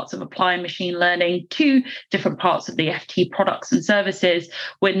dice parts of applying machine learning to different parts of the FT products and services,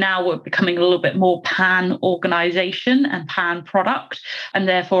 we're becoming a little bit more pan organization and pan product, and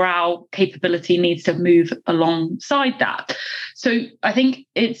therefore our capability needs to move alongside that. So I think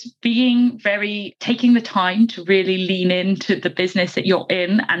it's taking the time to really lean into the business that you're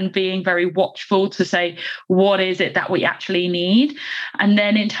in and being very watchful to say, what is it that we actually need? And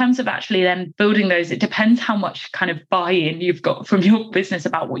then in terms of actually then building those, it depends how much kind of buy-in you've got from your business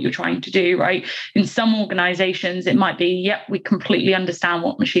about what you're trying to do, right? In some organizations, it might be, yep, we completely understand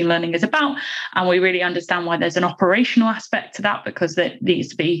what machine learning is about, and we really understand why there's an operational aspect to that, because it needs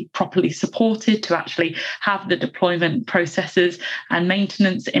to be properly supported to actually have the deployment processes and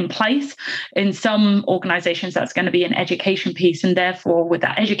maintenance in place. In some organizations, that's going to be an education piece, and therefore with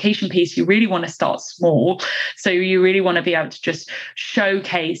that education piece, you really want to start small. So you really want to be able to just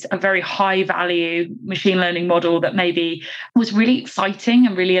showcase a very high value machine learning model that maybe was really exciting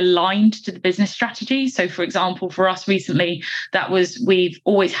and really aligned to the business strategy. So for example, for us recently, we've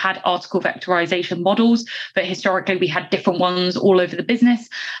always had article vectorization models, but historically we had different ones all over the business.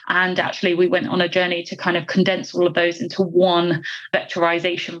 And actually we went on a journey to kind of condense all of those into one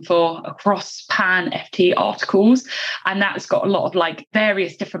vectorization for across pan FT articles. And that's got a lot of like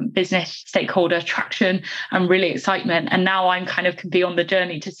various different business stakeholder traction and really excitement. And now I'm kind of can be on the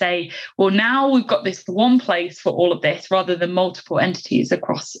journey to say, well, now we've got this one place for all of this rather than multiple entities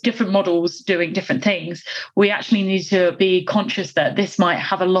across different models doing different things. We actually need to be conscious that this might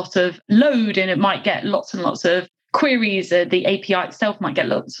have a lot of load and it might get lots and lots of queries. The API itself might get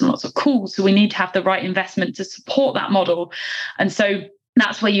lots and lots of calls. So we need to have the right investment to support that model. And so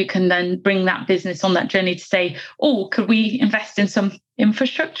that's where you can then bring that business on that journey to say, oh, could we invest in some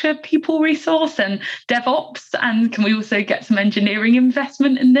infrastructure, people resource and DevOps? And can we also get some engineering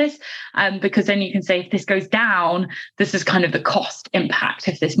investment in this? Because then you can say, if this goes down, this is kind of the cost impact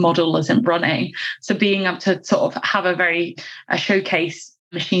if this model isn't running. So being able to sort of have a showcase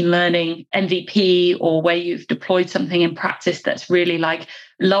machine learning MVP, or where you've deployed something in practice that's really like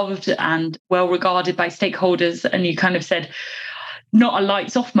loved and well regarded by stakeholders, and you kind of said, not a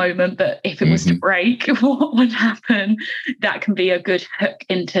lights off moment, but if it was to break, what would happen? That can be a good hook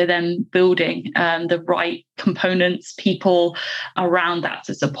into them building the right components, people around that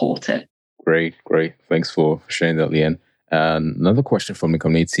to support it. Great. Thanks for sharing that, Leanne. Another question from the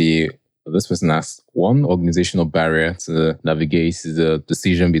community. This person asked, one organizational barrier to navigate is the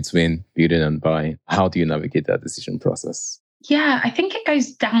decision between building and buying. How do you navigate that decision process? Yeah, I think it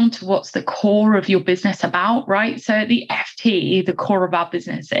goes down to what's the core of your business about, right? So the FT, the core of our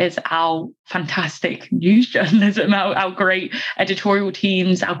business is our fantastic news journalism, our great editorial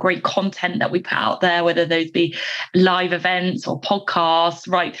teams, our great content that we put out there, whether those be live events or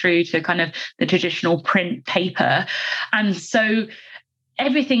podcasts, right through to kind of the traditional print paper. And so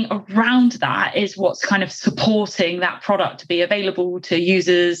everything around that is what's kind of supporting that product to be available to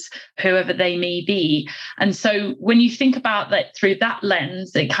users, whoever they may be. And so when you think about that through that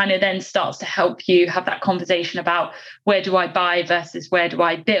lens, it kind of then starts to help you have that conversation about where do I buy versus where do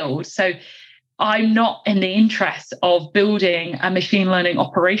I build? So I'm not in the interest of building a machine learning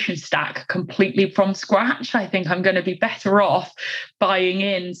operations stack completely from scratch. I think I'm going to be better off buying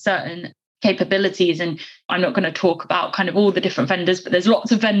in certain capabilities. And I'm not going to talk about kind of all the different vendors, but there's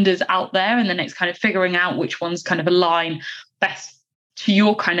lots of vendors out there. And then it's kind of figuring out which ones kind of align best to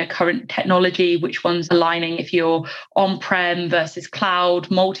your kind of current technology, which one's aligning if you're on-prem versus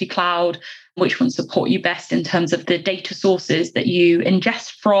cloud, multi-cloud, which ones support you best in terms of the data sources that you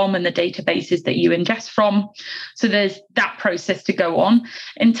ingest from and the databases that you ingest from. So there's that process to go on.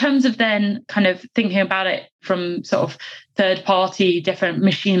 In terms of then kind of thinking about it from sort of third-party different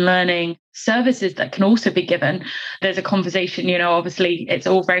machine learning services that can also be given, there's a conversation, obviously it's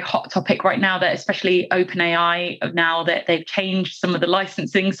all very hot topic right now, that especially OpenAI, now that they've changed some of the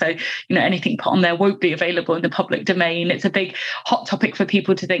licensing. So, anything put on there won't be available in the public domain. It's a big hot topic for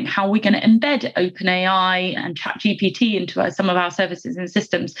people to think, how are we going to embed OpenAI and ChatGPT into some of our services and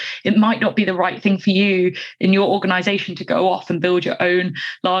systems? It might not be the right thing for you in your organization to go off and build your own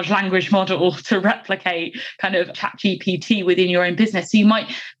large language model to replicate kind of ChatGPT within your own business. So you might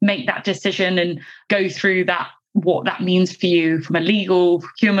make that decision and go through that, what that means for you from a legal,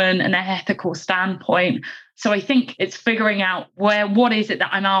 procurement, and ethical standpoint. So I think it's figuring out what is it that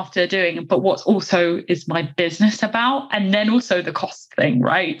I'm after doing, but what also is my business about, and then also the cost thing,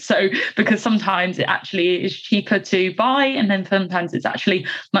 right? So because sometimes it actually is cheaper to buy, and then sometimes it's actually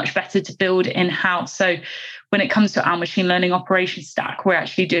much better to build in-house. So when it comes to our machine learning operations stack, we're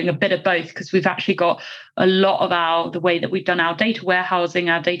actually doing a bit of both, because we've actually got a lot of the way that we've done our data warehousing,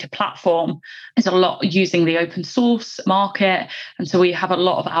 our data platform is a lot using the open source market. And so we have a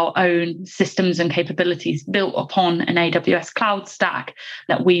lot of our own systems and capabilities built upon an AWS cloud stack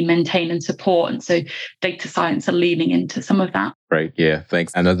that we maintain and support. And so data science are leaning into some of that. Right. Yeah.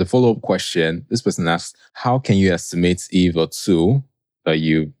 Thanks. And as a follow-up question, this person asks, how can you estimate if a tool that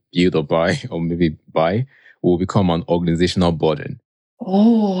you build or buy, or maybe buy, will become an organizational burden?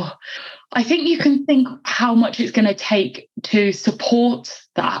 Oh, I think you can think how much it's going to take to support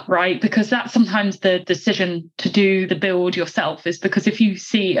that, right? Because that's sometimes the decision to do the build yourself, is because if you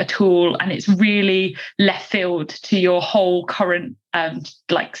see a tool and it's really left field to your whole current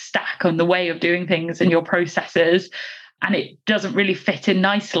stack on the way of doing things and your processes, and it doesn't really fit in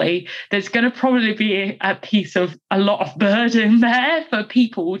nicely, there's going to probably be a piece of a lot of burden there for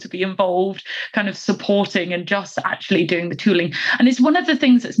people to be involved, kind of supporting and just actually doing the tooling. And it's one of the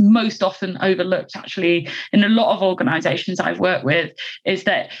things that's most often overlooked, actually, in a lot of organizations I've worked with, is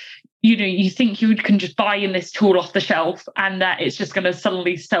that you think you can just buy in this tool off the shelf and that it's just going to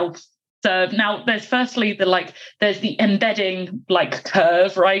suddenly serve. Now, there's firstly there's the embedding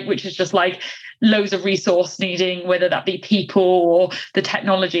curve, right, which is just loads of resource needing, whether that be people or the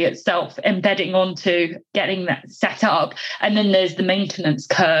technology itself, embedding onto getting that set up. And then there's the maintenance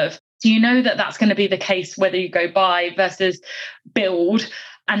curve. So you know that that's going to be the case whether you go buy versus build.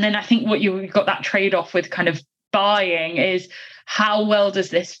 And then I think what you've got that trade-off with kind of buying is, how well does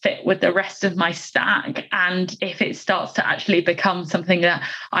this fit with the rest of my stack? And if it starts to actually become something that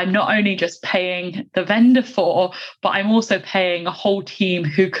I'm not only just paying the vendor for, but I'm also paying a whole team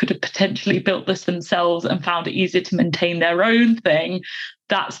who could have potentially built this themselves and found it easier to maintain their own thing,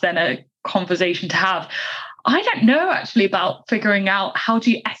 that's then a conversation to have. I don't know actually about figuring out how do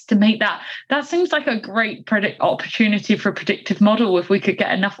you estimate that. That seems like a great opportunity for a predictive model, if we could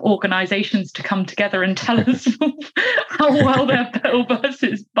get enough organizations to come together and tell us how well their build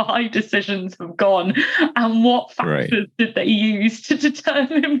versus buy decisions have gone, and what factors did they use to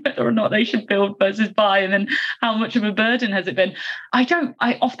determine whether or not they should build versus buy, and then how much of a burden has it been.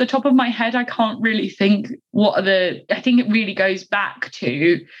 I off the top of my head, I can't really think I think it really goes back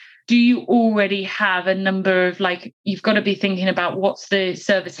to, do you already have a number of you've got to be thinking about what's the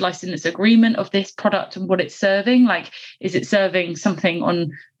service license agreement of this product and what it's serving? Is it serving something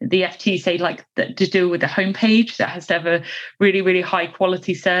on the FT, say, to do with the homepage that has to have a really, really high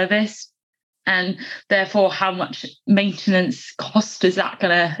quality service? And therefore, how much maintenance cost is that going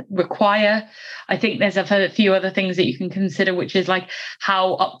to require? I think there's a few other things that you can consider, which is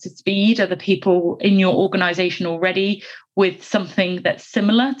how up to speed are the people in your organization already with something that's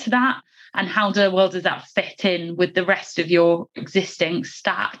similar to that? And how does that fit in with the rest of your existing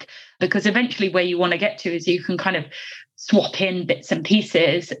stack? Because eventually where you want to get to is you can kind of swap in bits and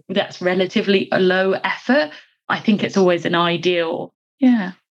pieces. That's relatively a low effort. I think it's always an ideal.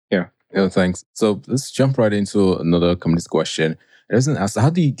 Yeah. Yeah, thanks. So let's jump right into another company's question. It doesn't ask, how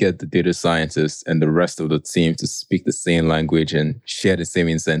do you get the data scientists and the rest of the team to speak the same language and share the same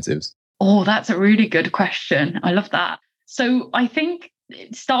incentives? Oh, that's a really good question. I love that. So I think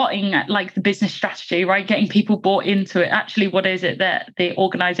starting at the business strategy, right? Getting people bought into it. Actually, what is it that the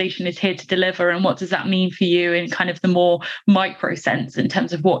organization is here to deliver? And what does that mean for you in kind of the more micro sense in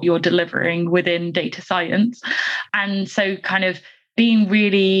terms of what you're delivering within data science? And so kind of being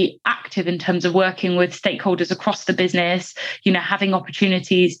really active in terms of working with stakeholders across the business, having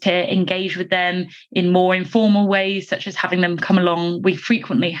opportunities to engage with them in more informal ways, such as having them come along. We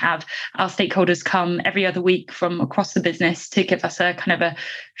frequently have our stakeholders come every other week from across the business to give us a kind of a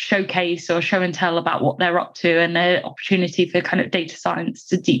showcase or show and tell about what they're up to, and the opportunity for kind of data science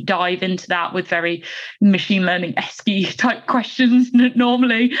to deep dive into that with very machine learning-esque type questions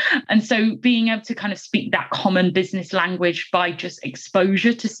normally. And so being able to kind of speak that common business language by just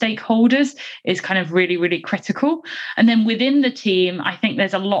exposure to stakeholders is kind of really, really critical. And then within the team, I think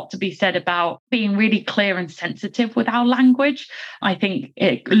there's a lot to be said about being really clear and sensitive with our language. I think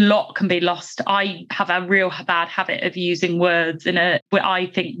a lot can be lost. I have a real bad habit of using words where I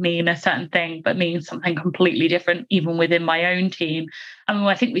think mean a certain thing, but mean something completely different, even within my own team.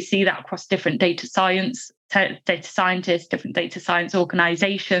 I think we see that across different data science data scientists, different data science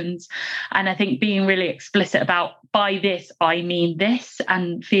organizations. And I think being really explicit about, by this, I mean this,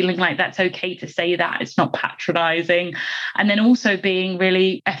 and feeling like that's okay to say that, it's not patronizing. And then also being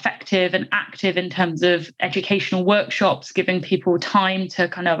really effective and active in terms of educational workshops, giving people time to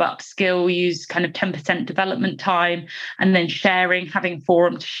kind of upskill, use kind of 10% development time, and then sharing, having a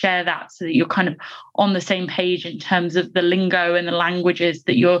forum to share that so that you're kind of on the same page in terms of the lingo and the languages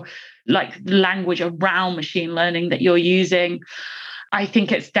that you're, like the language around machine learning that you're using. I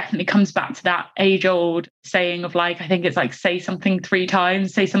think it's definitely comes back to that age-old saying of like, I think it's like, say something 3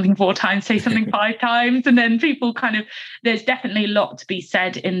 times, say something 4 times, say something 5 times. And then people kind of, there's definitely a lot to be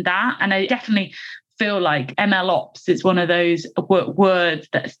said in that. And I definitely feel like MLOps is one of those words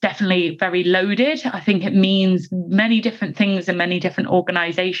that's definitely very loaded. I think it means many different things in many different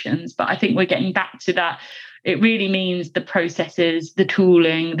organizations. But I think we're getting back to that. It really means the processes, the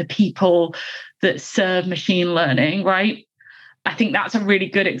tooling, the people that serve machine learning, right? I think that's a really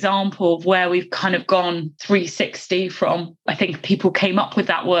good example of where we've kind of gone 360 from, I think people came up with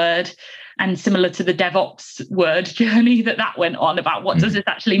that word, and similar to the DevOps word journey that went on about what does this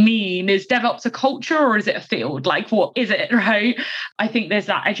actually mean? Is DevOps a culture or is it a field? Like, what is it, right? I think there's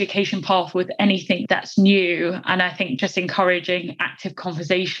that education path with anything that's new. And I think just encouraging active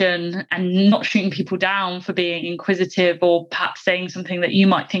conversation and not shooting people down for being inquisitive or perhaps saying something that you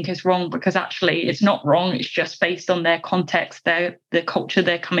might think is wrong, because actually it's not wrong. It's just based on their context, the culture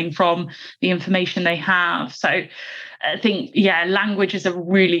they're coming from, the information they have. So I think, language is a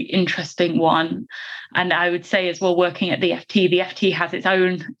really interesting one. And I would say as well, working at the FT has its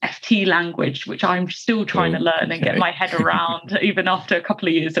own FT language, which I'm still trying to learn and get my head around, even after a couple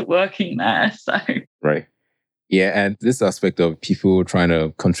of years of working there. So Right. Yeah, and this aspect of people trying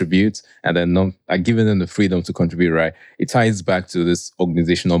to contribute and then not giving them the freedom to contribute, right? It ties back to this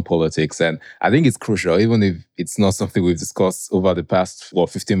organizational politics. And I think it's crucial, even if it's not something we've discussed over the past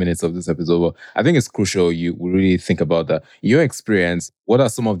 15 minutes of this episode. But I think it's crucial you really think about that. Your experience, what are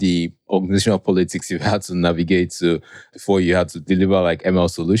some of the organizational politics you've had to navigate to before you had to deliver like ML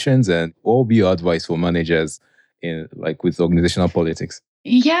solutions? And what would be your advice for managers in like with organizational politics?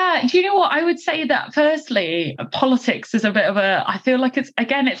 Yeah, do you know what? I would say that firstly, politics is a bit of I feel like it's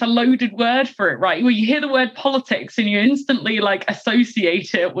a loaded word for it, right? Well, you hear the word politics and you instantly like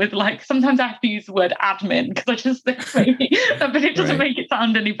associate it with like, sometimes I have to use the word admin because I just think maybe, but it doesn't make it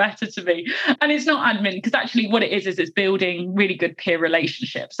sound any better to me. And it's not admin, because actually what it is it's building really good peer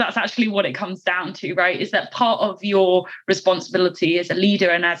relationships. That's actually what it comes down to, right? Is that part of your responsibility as a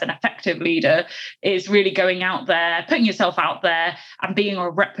leader and as an effective leader is really going out there, putting yourself out there and being a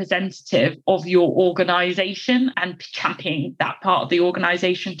representative of your organization and championing that part of the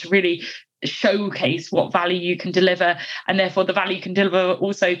organization to really showcase what value you can deliver, and therefore the value you can deliver,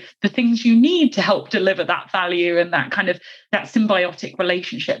 also the things you need to help deliver that value, and that kind of that symbiotic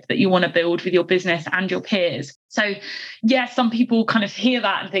relationship that you want to build with your business and your peers. So some people kind of hear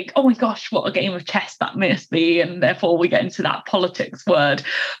that and think, oh my gosh, what a game of chess that must be, and therefore we get into that politics word.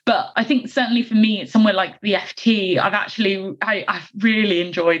 But I think certainly for me, it's somewhere like the FT, I've really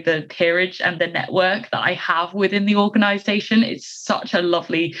enjoyed the peerage and the network that I have within the organization. It's such a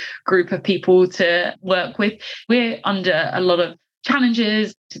lovely group of people to work with. We're under a lot of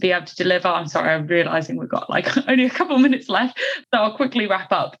challenges to be able to deliver. I'm sorry, I'm realizing we've got like only a couple of minutes left, so I'll quickly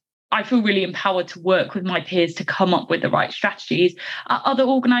wrap up. I feel really empowered to work with my peers to come up with the right strategies. Other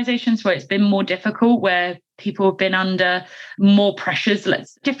organizations where it's been more difficult, where people have been under more pressures,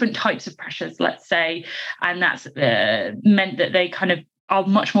 different types of pressures, let's say, and that's meant that they kind of are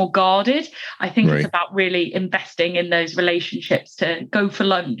much more guarded. I think It's about really investing in those relationships, to go for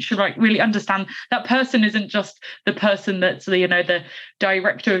lunch, right? Really understand that person isn't just the person that's the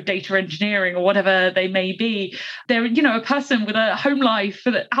director of data engineering or whatever they may be. They're a person with a home life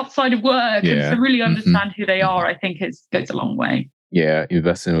outside of work, and to really understand who they are, I think goes a long way. Yeah,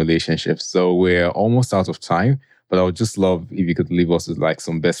 invest in relationships. So we're almost out of time, but I would just love if you could leave us with like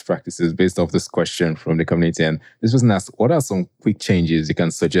some best practices based off this question from the community. And this person asked, what are some quick changes you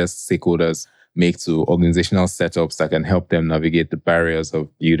can suggest stakeholders make to organizational setups that can help them navigate the barriers of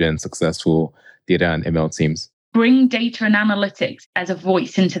building successful data and ML teams? Bring data and analytics as a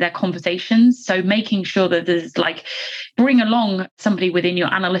voice into their conversations. So making sure that there's bring along somebody within your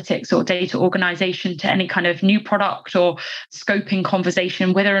analytics or data organization to any kind of new product or scoping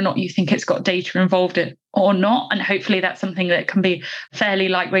conversation, whether or not you think it's got data involved or not. And hopefully that's something that can be fairly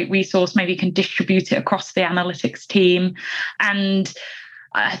lightweight resource. Maybe you can distribute it across the analytics team. And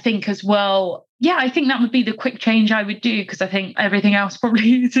I think as well, Yeah, I think that would be the quick change I would do, because I think everything else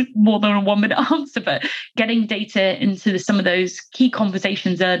probably is more than a 1 minute answer. But getting data into some of those key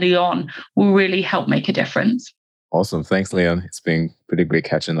conversations early on will really help make a difference. Awesome. Thanks, Leanne. It's been pretty great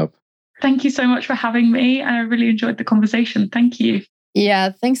catching up. Thank you so much for having me. I really enjoyed the conversation. Thank you. Yeah,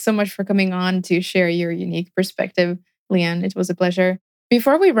 thanks so much for coming on to share your unique perspective, Leanne. It was a pleasure.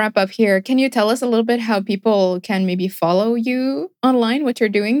 Before we wrap up here, can you tell us a little bit how people can maybe follow you online, what you're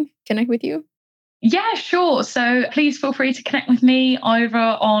doing, connect with you? Yeah, sure. So please feel free to connect with me over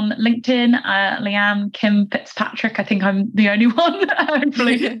on LinkedIn, Leanne Kim Fitzpatrick. I think I'm the only one,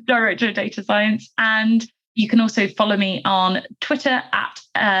 hopefully, Director of Data Science. And you can also follow me on Twitter at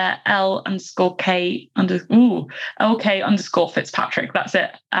LK _ Fitzpatrick. That's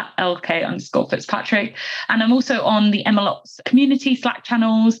it, at LK _ Fitzpatrick. And I'm also on the MLOps community Slack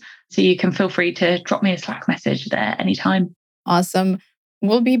channels. So you can feel free to drop me a Slack message there anytime. Awesome.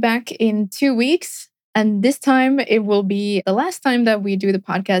 We'll be back in 2 weeks. And this time it will be the last time that we do the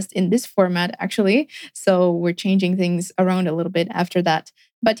podcast in this format, actually. So we're changing things around a little bit after that.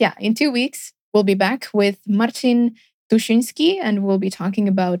 But yeah, in 2 weeks, we'll be back with Marcin Tuszyński, and we'll be talking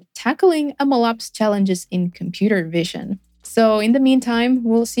about tackling MLOps challenges in computer vision. So in the meantime,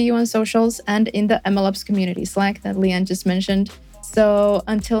 we'll see you on socials and in the MLOps community Slack that Leanne just mentioned. So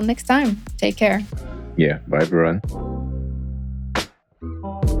until next time, take care. Yeah, bye everyone.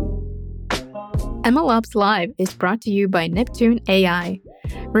 MLOps Live is brought to you by Neptune AI.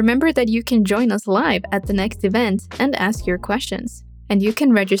 Remember that you can join us live at the next event and ask your questions. And you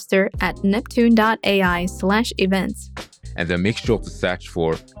can register at neptune.ai/events. And then make sure to search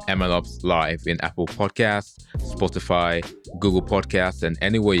for MLOps Live in Apple Podcasts, Spotify, Google Podcasts, and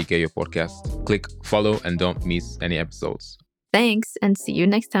anywhere you get your podcasts. Click follow and don't miss any episodes. Thanks, and see you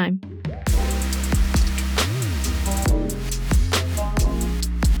next time.